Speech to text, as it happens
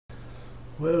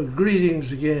Well,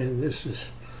 greetings again. This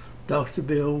is Dr.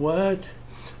 Bill Wyatt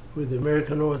with the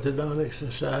American Orthodontic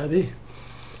Society,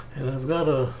 and I've got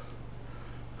a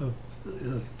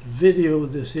video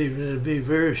this evening. It'll be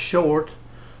very short,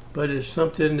 but it's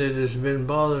something that has been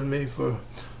bothering me for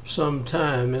some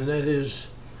time, and that is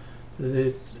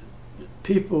that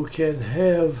people can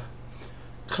have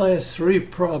class 3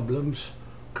 problems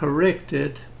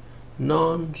corrected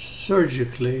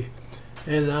non-surgically,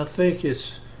 and I think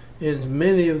in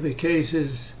many of the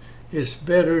cases it's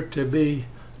better to be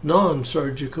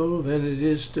non-surgical than it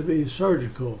is to be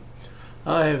surgical.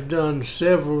 I have done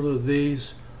several of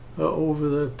these over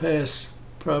the past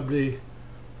probably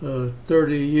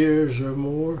 30 years or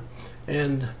more,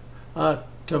 and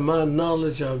to my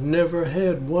knowledge I've never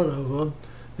had one of them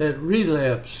that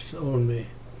relapsed on me.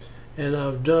 And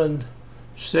I've done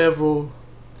several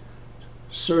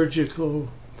surgical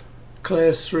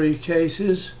class 3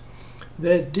 cases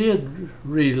that did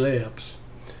relapse,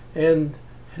 and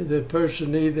the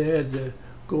person either had to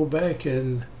go back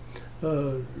and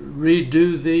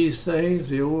redo these things.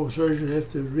 The oral surgeon have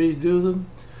to redo them,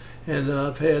 and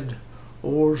I've had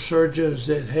oral surgeons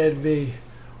that had me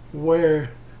wear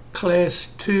class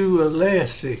 2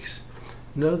 elastics.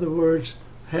 In other words,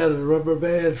 had a rubber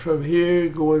band from here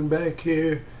going back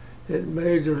here that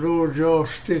made the lower jaw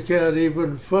stick out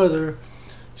even further,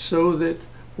 so that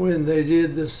when they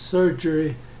did the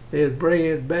surgery they'd bring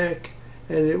it back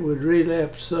and it would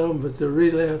relapse some, but the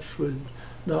relapse would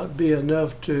not be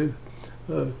enough to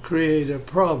create a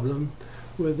problem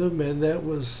with them, and that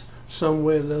was some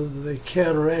way or another they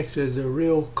counteracted the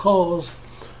real cause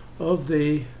of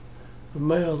the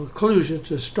malocclusion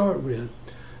to start with.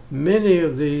 Many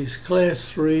of these class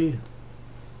 3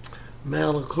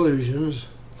 malocclusions,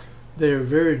 they're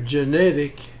very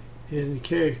genetic in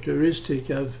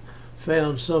characteristic. I've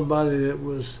found somebody that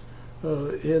was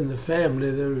in the family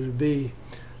that would be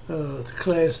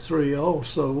class 3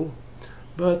 also,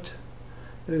 but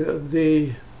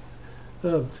the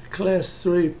class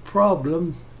 3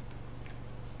 problem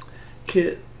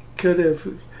could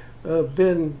have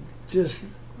been just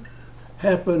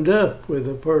happened up with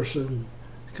a person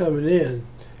coming in.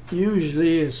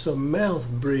 Usually it's a mouth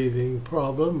breathing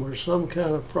problem or some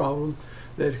kind of problem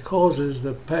that causes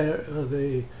the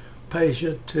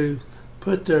patient to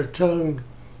put their tongue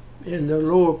in the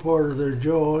lower part of their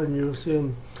jaw, and you'll see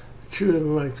them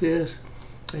chewing like this,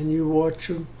 and you watch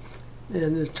them,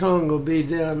 and the tongue will be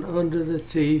down under the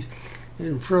teeth,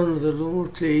 in front of the lower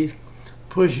teeth,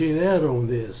 pushing out on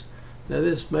this. Now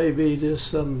this may be just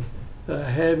some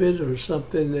habit or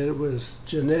something that was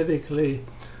genetically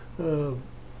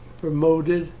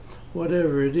promoted,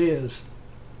 whatever it is.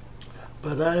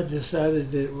 But I decided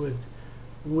that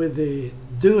with the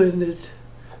doing it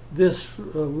this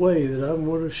way that I'm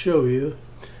going to show you,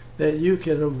 that you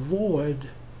can avoid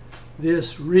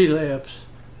this relapse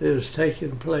that is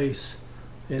taking place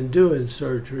in doing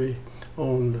surgery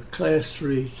on class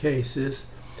 3 cases.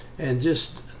 And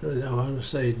just, I want to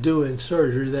say doing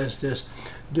surgery, that's just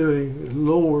doing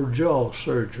lower jaw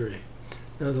surgery.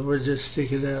 In other words, just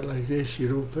stick it out like this. You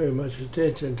don't pay much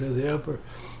attention to the upper,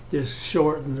 just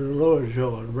shorten the lower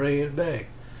jaw and bring it back.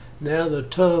 Now the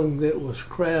tongue that was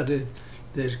crowded,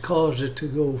 that caused it to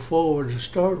go forward to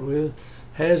start with,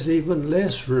 has even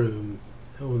less room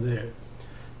on there.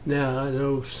 Now I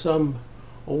know some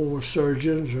oral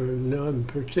surgeons, or none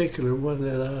particular, one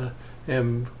that I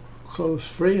am close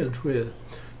friends with,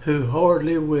 who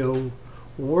hardly will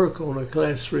work on a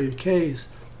class 3 case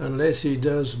unless he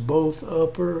does both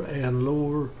upper and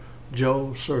lower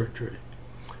jaw surgery.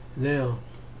 Now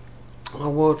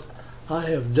I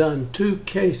have done 2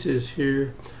 cases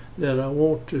here that I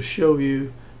want to show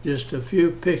you just a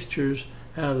few pictures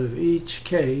out of each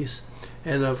case,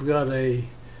 and I've got a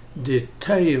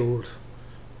detailed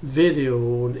video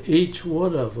on each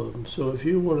one of them. So if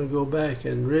you want to go back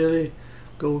and really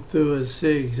go through and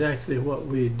see exactly what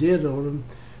we did on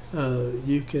them,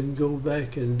 you can go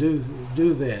back and do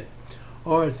that.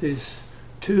 All right, there's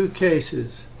 2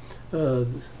 cases,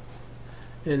 and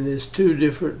there's 2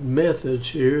 different methods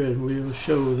here, and we'll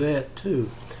show that too.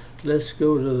 Let's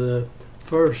go to the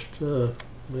first. Well,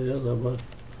 I'm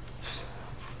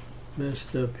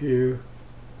messed up here.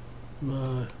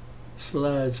 My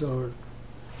slides aren't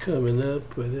coming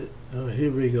up with it.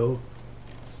 Here we go.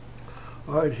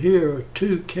 All right, here are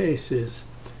 2 cases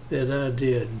that I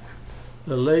did.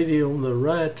 The lady on the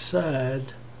right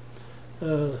side,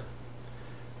 I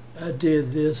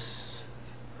did this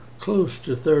close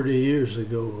to 30 years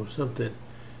ago or something,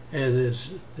 and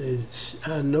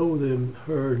I know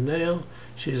her now.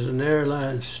 She's an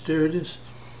airline stewardess,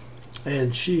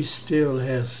 and she still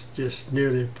has just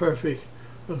nearly perfect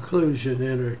occlusion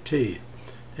in her teeth.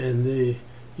 And the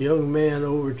young man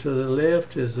over to the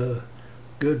left is a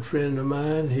good friend of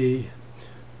mine.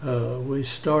 We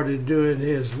started doing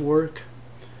his work,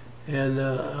 and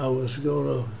I was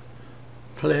going to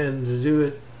plan to do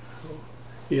it,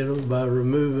 by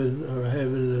removing or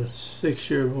having the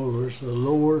 6-year molars, the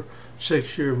lower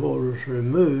 6-year molars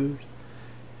removed,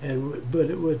 but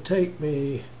it would take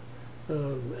me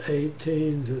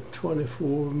 18 to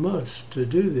 24 months to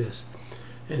do this.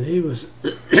 And he was,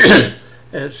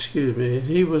 excuse me,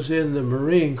 he was in the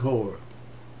Marine Corps,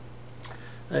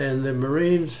 and the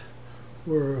Marines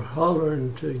were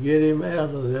hollering to get him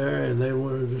out of there, and they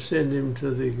wanted to send him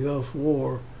to the Gulf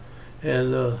War,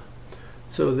 and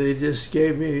so they just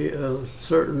gave me a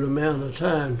certain amount of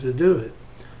time to do it.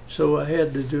 So I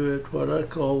had to do it what I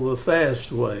call the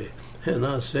fast way, and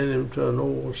I sent him to an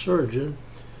oral surgeon,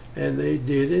 and they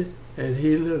did it, and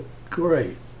he looked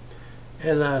great.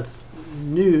 And I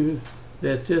knew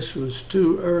that this was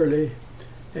too early,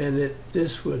 and that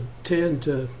this would tend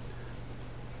to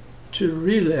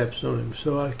relapse on him.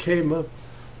 So I came up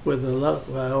with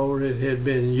I already had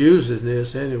been using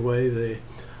this anyway,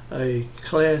 a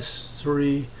class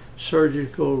 3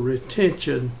 surgical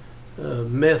retention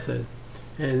method.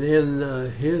 And in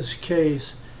his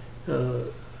case,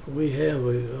 we have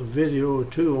a video or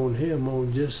two on him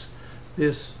on just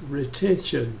this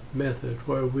retention method,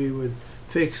 where we would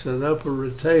fix an upper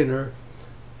retainer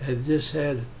and just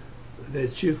had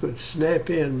that you could snap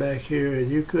in back here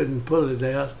and you couldn't pull it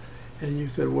out, and you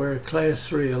could wear class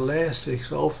 3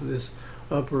 elastics off of this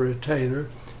upper retainer.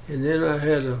 And then I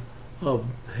had a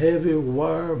heavy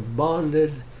wire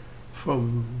bonded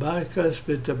from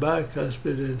bicuspid to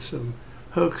bicuspid and some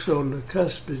hooks on the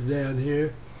cuspid down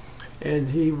here, and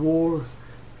he wore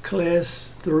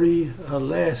class 3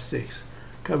 elastics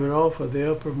coming off of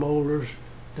the upper molars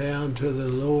down to the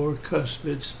lower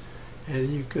cuspids, and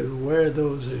you could wear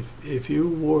those if you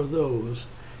wore those,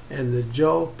 and the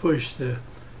jaw pushed the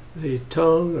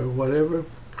tongue or whatever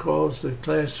caused the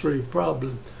class 3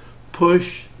 problem,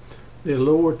 push the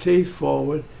lower teeth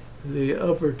forward, the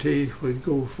upper teeth would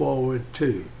go forward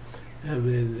too. I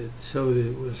mean, so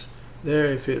it was there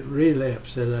if it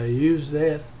relapsed, and I used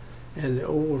that, and the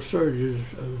oral surgeons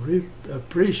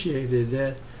appreciated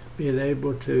that, being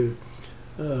able to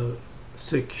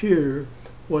secure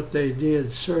what they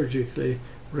did surgically,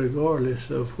 regardless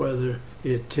of whether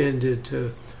it tended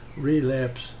to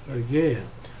relapse again.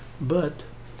 But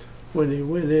when he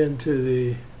went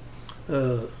into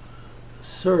the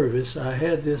service, I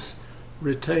had this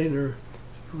retainer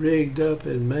rigged up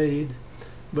and made,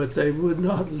 but they would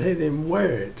not let him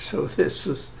wear it. So this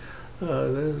was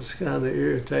kind of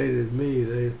irritated me.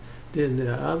 They didn't.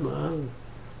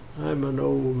 I'm an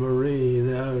old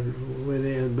Marine. I went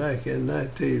in back in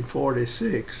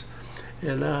 1946,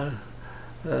 and I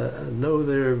know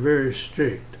they're very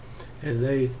strict, and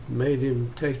they made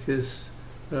him take this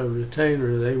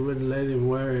retainer. They wouldn't let him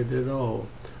wear it at all.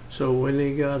 So when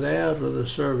he got out of the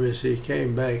service, he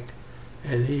came back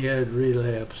and he had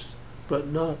relapsed, but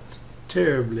not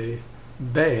terribly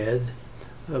bad,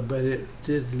 but it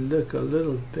did look a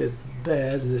little bit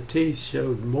bad, and the teeth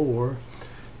showed more,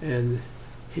 and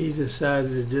he decided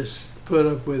to just put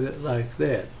up with it like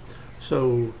that.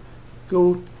 So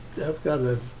I've got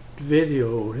a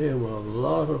video of him, a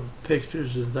lot of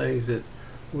pictures and things that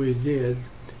we did,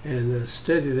 and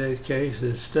study that case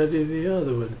and study the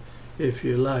other one if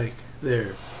you like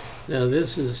there. Now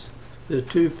this is the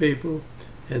two people,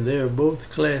 and they're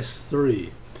both class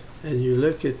 3. And you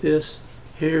look at this,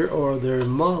 here are their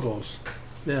models.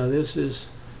 Now this is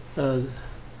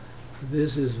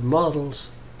models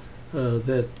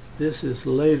that this is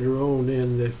later on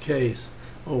in the case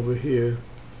over here,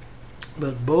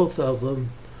 but both of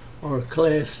them are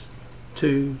class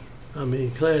 3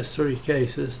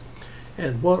 cases.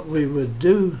 And what we would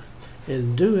do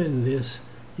in doing this,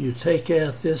 you take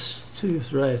out this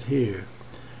tooth right here.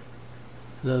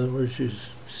 In other words, you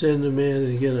send them in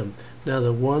and get them. Now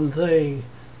the one thing,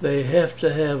 they have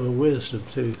to have a wisdom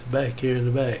tooth back here in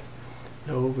the back.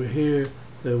 Now over here,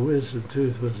 the wisdom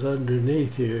tooth was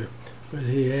underneath here, but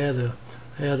he had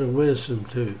a wisdom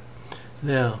tooth.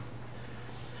 Now,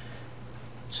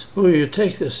 so you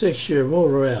take the 6-year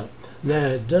molar out. Now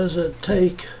it doesn't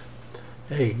take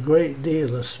a great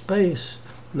deal of space.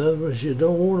 In other words, you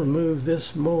don't want to move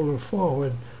this molar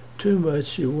forward too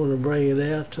much. You want to bring it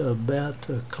out to about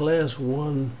a class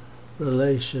 1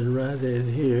 relation right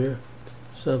in here,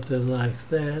 something like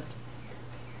that.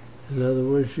 In other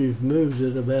words, you've moved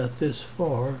it about this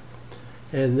far,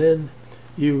 and then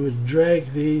you would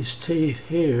drag these teeth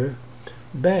here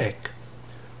back,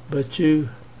 but you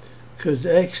could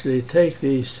actually take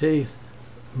these teeth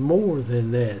more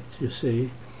than that, you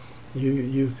see.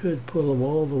 You could pull them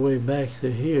all the way back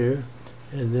to here,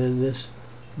 and then this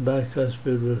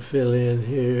bicuspid would fill in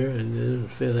here, and then it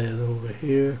would fill in over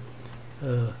here.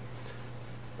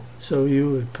 So you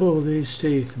would pull these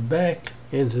teeth back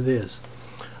into this.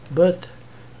 But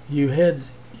you had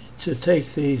to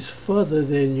take these further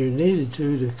than you needed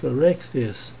to correct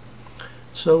this.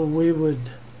 So we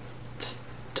would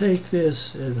take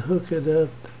this and hook it up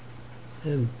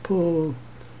and pull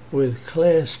with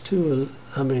class 3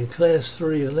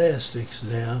 elastics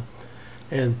now,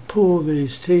 and pull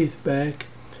these teeth back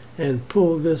and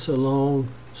pull this along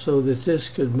so that this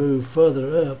could move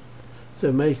further up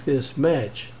to make this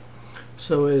match.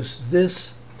 So as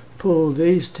this pull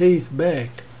these teeth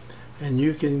back, and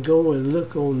you can go and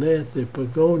look on that, the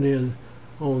pagonian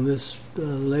on this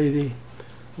lady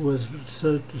was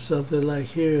something like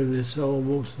here, and it's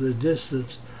almost the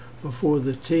distance before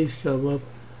the teeth come up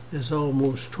is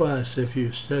almost twice if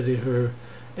you study her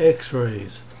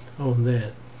x-rays on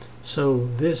that. So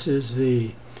this is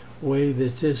the way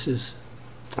that this is.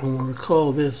 I want to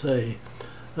call this a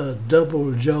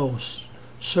double jaw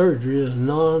surgery, a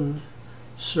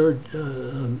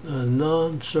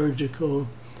non-surgical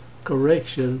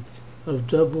correction of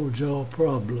double jaw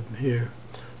problem here.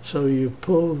 So you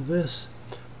pull these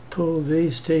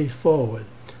teeth forward.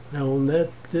 Now on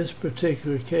this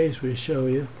particular case we show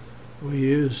you, we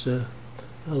used a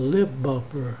lip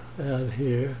bumper out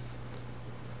here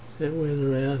that went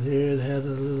around here and had a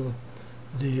little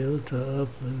deal to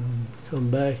up and come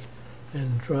back,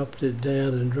 and dropped it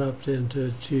down and dropped into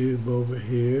a tube over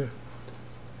here.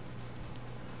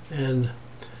 And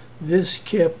this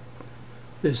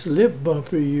lip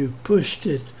bumper, you pushed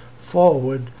it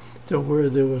forward to where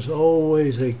there was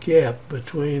always a gap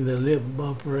between the lip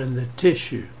bumper and the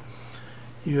tissue.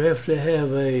 You have to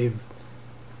have a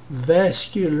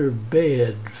vascular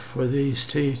bed for these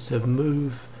teeth to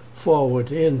move forward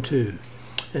into.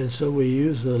 And so we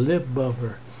use the lip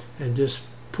bumper and just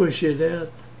push it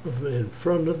out in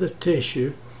front of the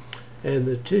tissue, and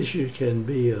the tissue can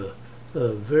be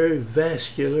very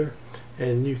vascular,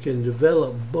 and you can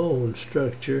develop bone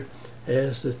structure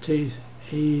as the teeth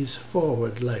ease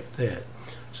forward like that.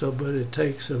 So, but it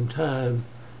takes some time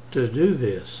to do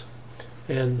this.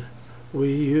 And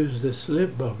we use this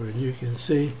lip bumper, and you can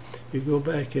see, you go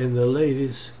back in the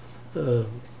lady's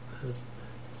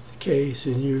case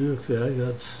and you look there, I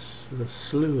got a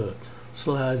slew of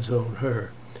slides on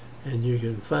her, and you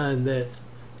can find that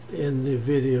in the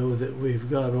video that we've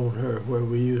got on her, where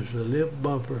we used a lip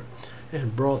bumper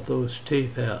and brought those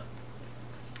teeth out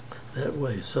that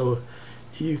way. So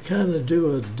you kind of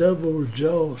do a double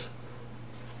jaw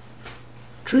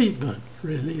treatment,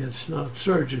 really. It's not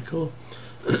surgical.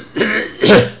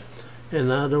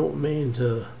 And I don't mean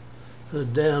to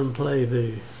downplay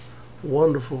the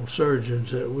wonderful surgeons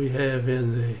that we have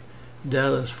in the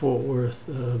Dallas-Fort Worth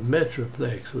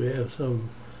Metroplex. We have some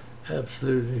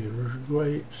absolutely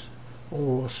great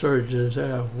oral surgeons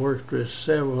there. I've worked with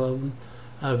several of them.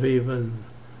 I've even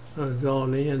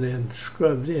gone in and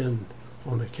scrubbed in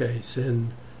on a case,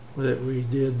 and that we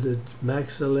did the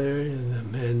maxillary and the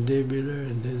mandibular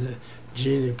and then the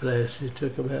genoplasty. It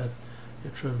took about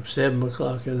from 7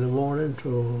 o'clock in the morning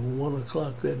till 1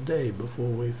 o'clock that day before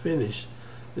we finished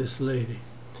this lady.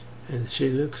 And she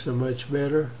looked so much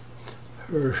better.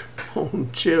 Her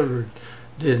own children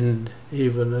didn't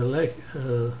even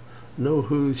know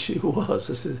who she was.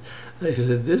 They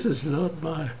said, "This is not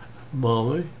my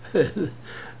mommy."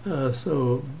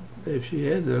 So if she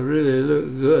hadn't really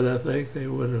looked good, I think they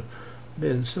would have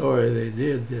been sorry they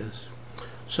did this.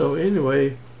 So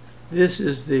anyway, this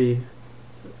is the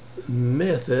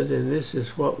method, and this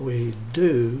is what we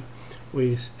do.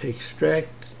 We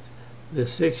extract the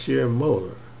 6-year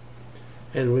molar,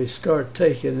 and we start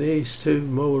taking these 2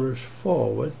 molars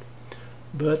forward,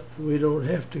 but we don't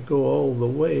have to go all the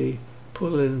way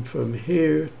pulling from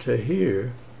here to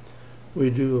here. We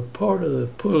do a part of the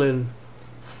pulling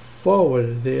forward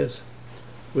of this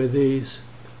with these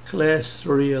class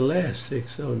 3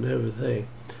 elastics on everything.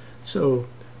 So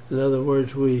in other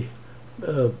words, we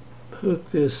hook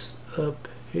this up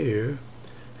here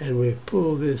and we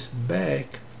pull this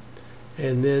back,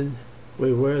 and then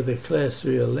we wear the class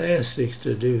 3 elastics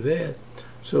to do that.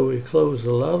 So we close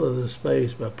a lot of the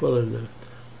space by pulling the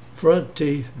front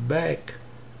teeth back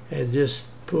and just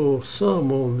pull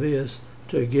some on this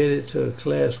to get it to a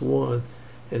class 1.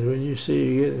 And when you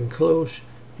see you're getting close,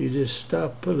 you just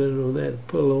stop pulling on that,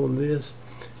 pull on this,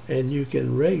 and you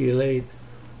can regulate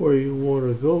where you want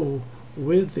to go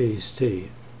with these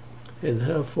teeth and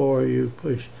how far you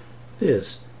push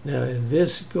this. Now, as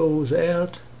this goes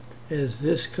out, as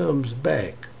this comes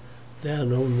back,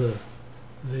 down on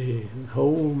the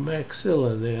whole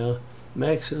maxilla now,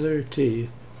 maxillary teeth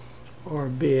are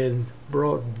being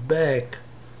brought back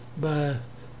by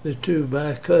the two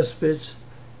bicuspids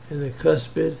and the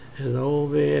cuspid and all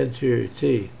the anterior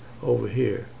teeth over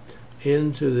here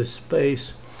into the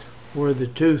space where the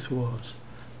tooth was.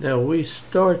 Now we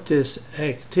start this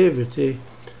activity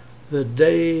the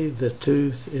day the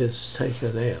tooth is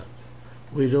taken out.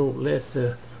 We don't let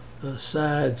the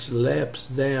sides lapse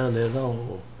down at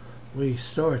all. We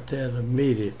start that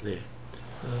immediately.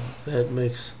 That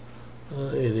makes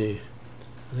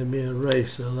let me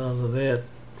erase a lot of that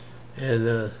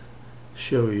and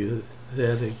show you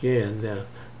that again. Now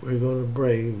we're going to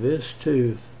bring this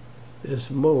tooth,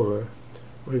 this molar,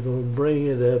 we're going to bring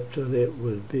it up till it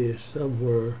would be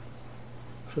somewhere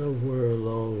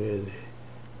along in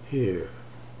here.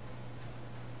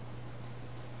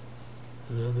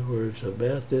 In other words,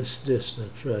 about this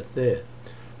distance right there.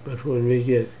 But when we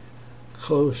get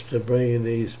close to bringing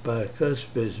these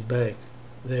bicuspids back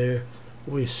there,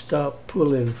 we stop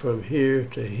pulling from here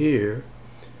to here,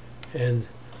 and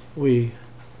we,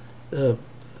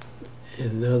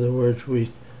 in other words, we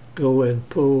go and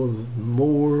pull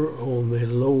more on the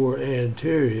lower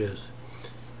anteriors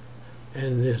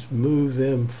and just move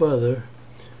them further.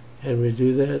 And we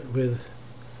do that with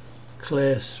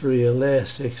class 3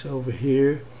 elastics over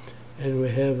here, and we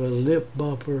have a lip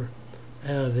bumper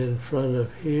out in front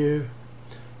of here,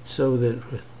 so that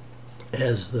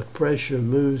as the pressure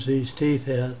moves these teeth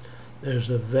out, there's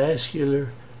a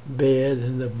vascular bed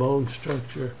and the bone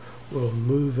structure will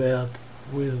move out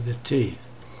with the teeth.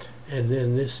 And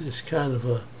then this is kind of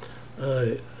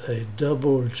a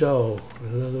double jaw.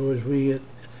 In other words, we get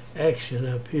action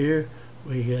up here,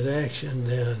 we get action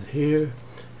down here,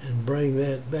 and bring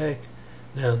that back.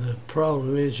 Now the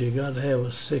problem is you got to have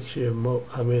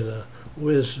a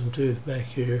wisdom tooth back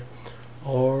here,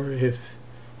 or if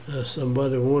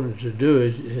somebody wanted to do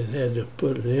it, it had to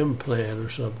put an implant or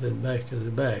something back in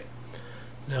the back.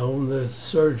 Now on the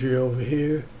surgery over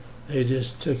here, they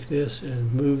just took this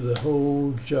and moved the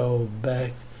whole jaw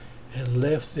back and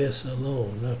left this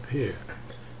alone up here.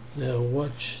 Now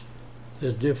watch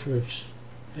the difference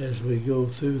as we go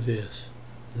through this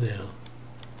now.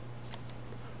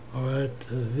 All right,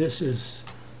 this is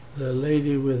the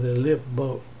lady with the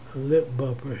lip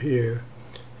bumper here,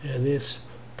 and it's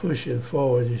pushing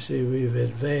forward. You see, we've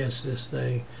advanced this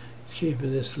thing,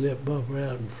 keeping this lip bumper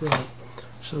out in front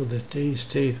so that these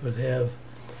teeth would have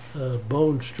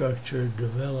bone structure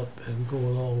develop and go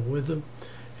along with them.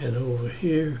 And over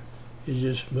here, you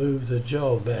just move the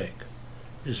jaw back.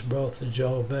 Just brought the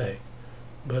jaw back.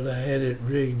 But I had it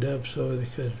rigged up so they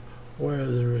could wear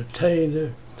the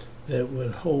retainer that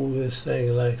would hold this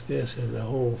thing like this, and the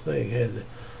whole thing had to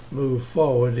move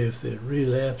forward. If it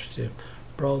relapsed, it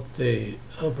brought the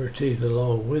upper teeth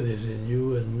along with it, and you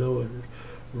wouldn't know it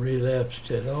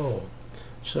relapsed at all.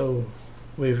 So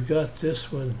we've got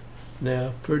this one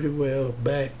now pretty well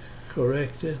back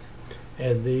corrected,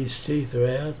 and these teeth are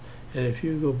out. And if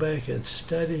you go back and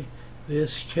study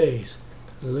this case,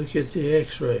 look at the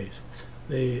x-rays,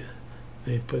 the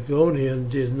pagonium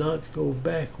did not go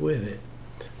back with it.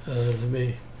 Let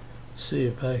me see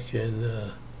if I can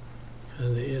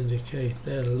kind of indicate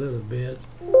that a little bit.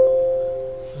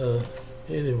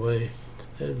 Anyway,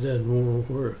 that doesn't want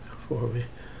to work for me.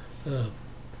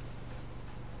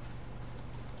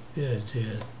 Yeah, it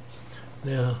did.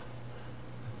 Now,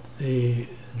 the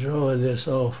drawing this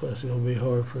off was going to be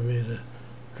hard for me to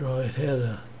draw. It had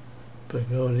a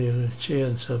pagonium, a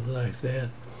chin, something like that,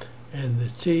 and the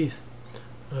teeth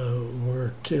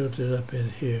were tilted up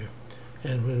in here.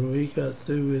 And when we got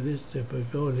through with it, the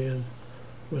pagonium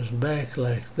was back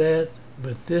like that,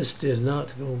 but this did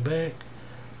not go back.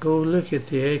 Go look at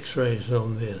the x-rays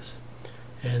on this.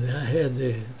 And I had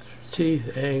the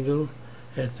teeth angled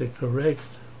at the correct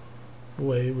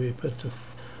way. We put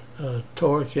the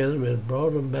torque in them and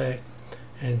brought them back.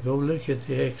 And go look at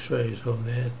the x-rays on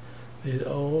that.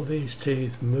 All these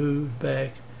teeth moved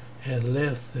back and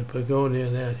left the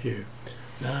pagonium out here.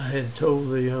 Now I had told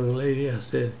the young lady, I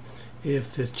said,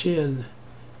 if the chin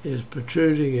is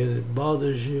protruding and it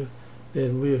bothers you,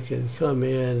 then we can come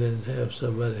in and have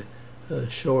somebody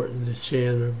shorten the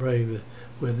chin or bring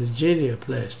with the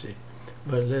genioplasty.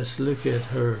 But let's look at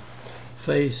her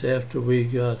face after we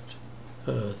got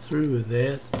through with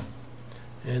that,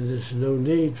 and there's no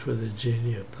need for the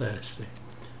genioplasty.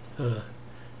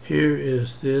 Here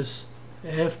is this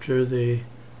after the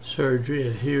surgery,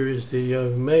 and here is the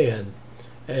young man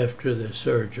after the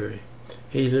surgery.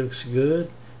 He looks good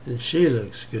and she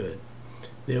looks good.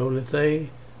 The only thing,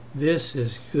 this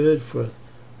is good for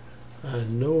I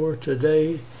know her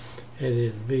today, and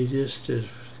it'd be just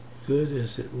as good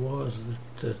as it was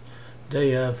the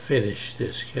day I finished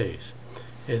this case.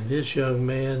 And this young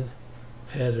man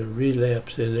had a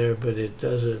relapse in there, but it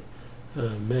doesn't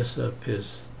mess up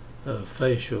his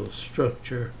facial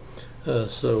structure.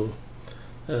 So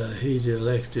he's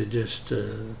elected just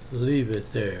to leave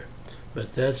it there.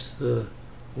 But that's the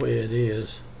way it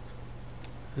is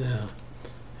now.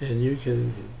 And you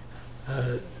can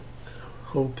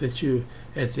hope that you,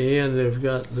 at the end, they've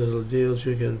got little deals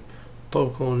you can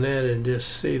poke on that and just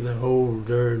see the whole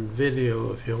darn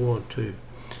video if you want to.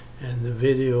 And the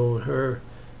video on her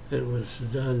that was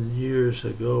done years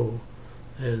ago,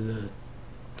 and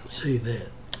see that.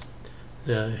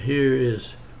 Now here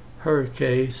is her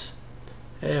case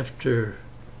after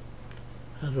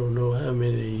I don't know how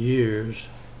many years.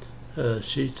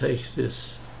 She takes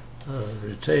this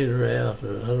retainer out.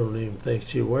 I don't even think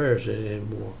she wears it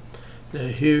anymore. Now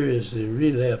here is the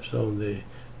relapse on the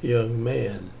young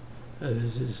man.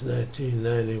 This is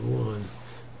 1991,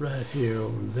 right here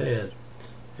on that.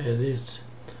 And it's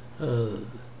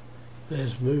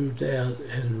has moved out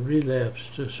and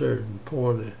relapsed to a certain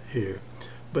point here.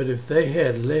 But if they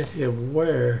had let him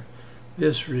wear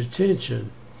this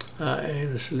retention, I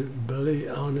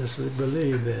honestly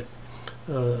believe that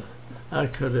I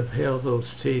could have held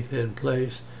those teeth in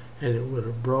place, and it would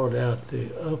have brought out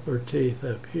the upper teeth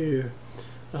up here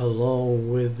along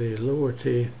with the lower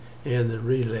teeth and the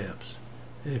relapse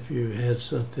if you had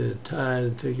something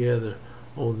tied together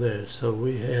on there. So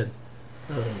we had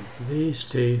these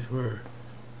teeth were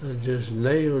just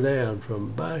nailed down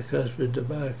from bicuspid to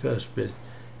bicuspid,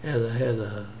 and I had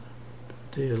a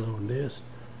deal on this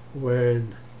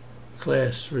wearing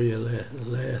class 3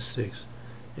 elastics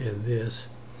in this.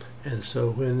 And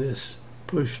so when this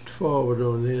pushed forward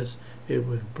on this, it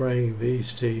would bring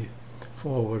these teeth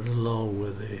forward along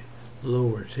with the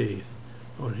lower teeth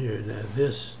on here. Now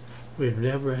this, we've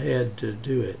never had to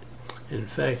do it. In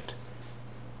fact,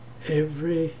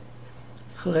 every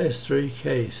class 3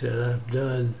 case that I've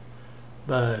done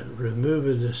by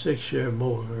removing the 6-year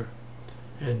molar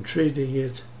and treating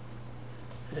it,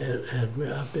 and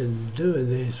I've been doing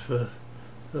these for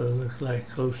looks like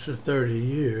close to 30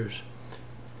 years,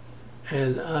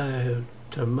 and I have,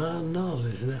 to my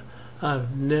knowledge now,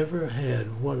 I've never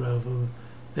had one of them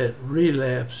that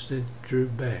relapsed and drew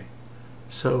back.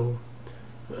 So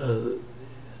it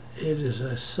is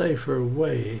a safer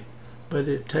way, but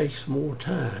it takes more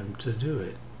time to do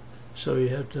it. So you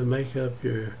have to make up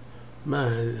your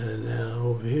mind. And now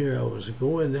over here I was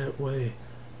going that way,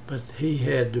 but he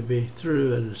had to be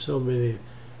through in so many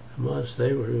months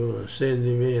they were going to send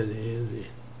him in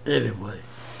anyway.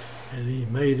 And he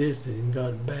made it and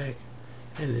got back,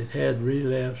 and it had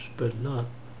relapse, but not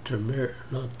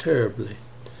terribly.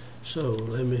 So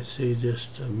let me see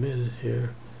just a minute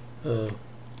here. Now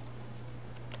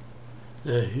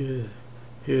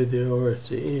here they are at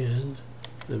the end.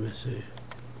 Let me see.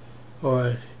 All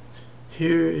right,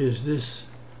 here is this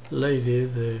lady,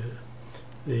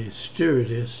 the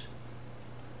stewardess,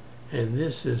 and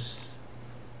this is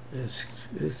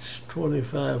it's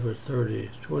 25 or 30,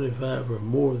 25 or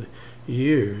more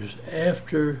years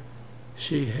after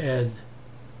she had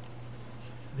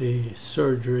the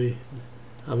surgery,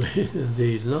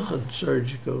 the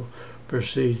non-surgical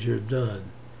procedure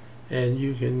done. And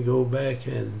you can go back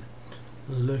and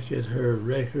look at her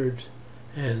records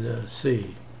and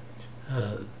see.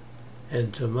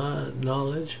 And to my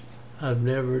knowledge, I've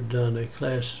never done a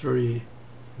class 3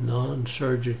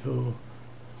 non-surgical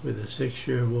with the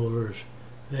 6-year molars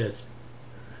that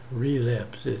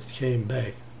relapsed. It came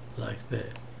back like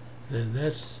that. And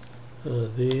that's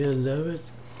the end of it.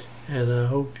 And I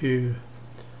hope you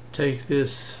take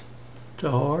this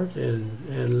to heart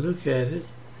and look at it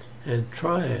and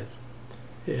try it.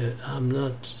 I'm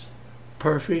not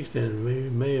perfect, and we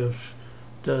may have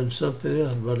done something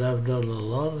else, but I've done a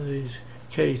lot of these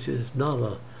cases, not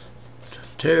a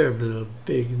terribly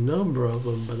big number of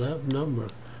them, but I've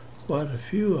numbered quite a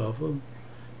few of them,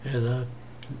 and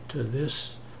to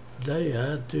this day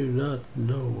I do not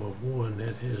know of one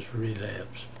that has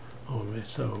relapsed on me.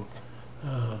 So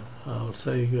I'll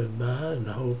say goodbye and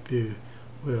hope you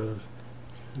will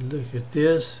look at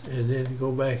this and then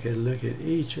go back and look at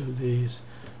each of these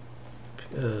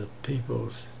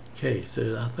people's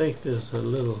cases. I think there's a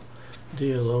little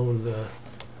deal on the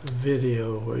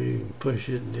video where you can push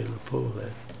it and it'll pull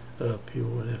that up. You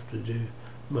won't have to do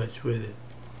much with it.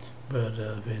 But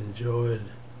I've enjoyed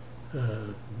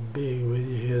being with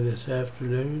you here this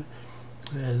afternoon,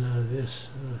 and this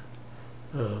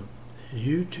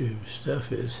YouTube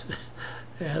stuff is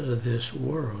out of this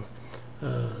world.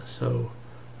 So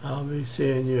I'll be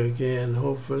seeing you again,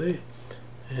 hopefully.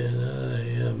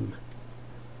 And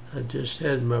I just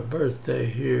had my birthday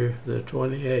here, the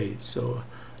 28th, so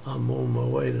I'm on my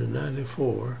way to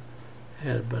 94.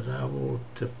 But I want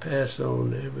to pass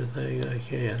on everything I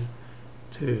can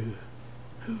to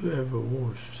whoever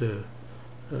wants to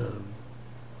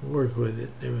work with it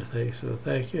and everything. So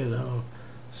thank you, and I'll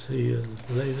see you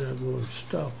later. I'm going to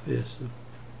stop this.